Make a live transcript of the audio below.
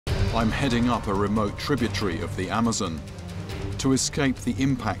I'm heading up a remote tributary of the Amazon to escape the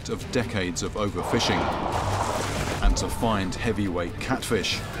impact of decades of overfishing and to find heavyweight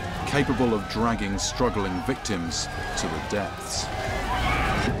catfish capable of dragging struggling victims to the depths.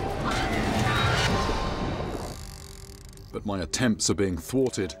 But my attempts are being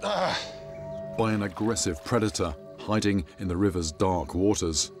thwarted by an aggressive predator hiding in the river's dark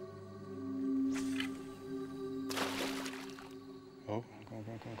waters.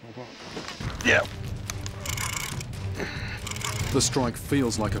 Yeah. The strike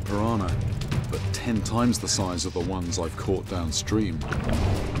feels like a piranha, but 10 times the size of the ones I've caught downstream.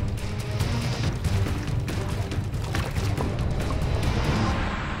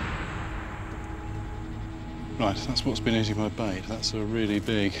 Right, that's what's been eating my bait. That's a really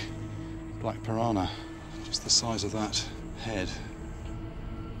big black piranha. Just the size of that head.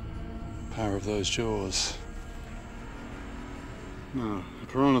 Power of those jaws. Now, a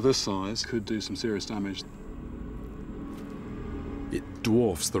piranha this size could do some serious damage. It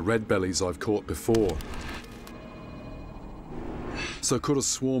dwarfs the red bellies I've caught before. So could a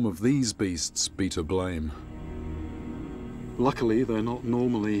swarm of these beasts be to blame? Luckily, they're not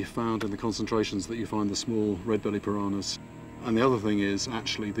normally found in the concentrations that you find the small red-belly piranhas. And the other thing is,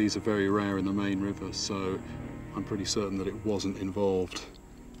 actually, these are very rare in the main river, so I'm pretty certain that it wasn't involved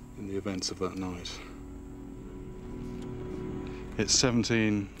in the events of that night. It's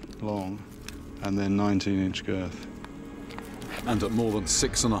 17 long and then 19-inch girth. And at more than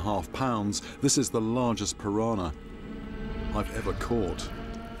 6.5 pounds, this is the largest piranha I've ever caught.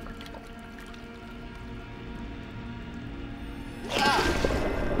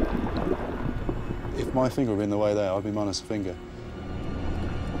 If my finger had been in the way there, I'd be minus a finger.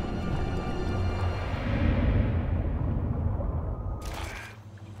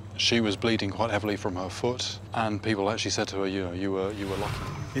 She was bleeding quite heavily from her foot, and people actually said to her, you were lucky.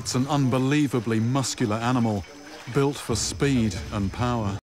 It's an unbelievably muscular animal, built for speed and power.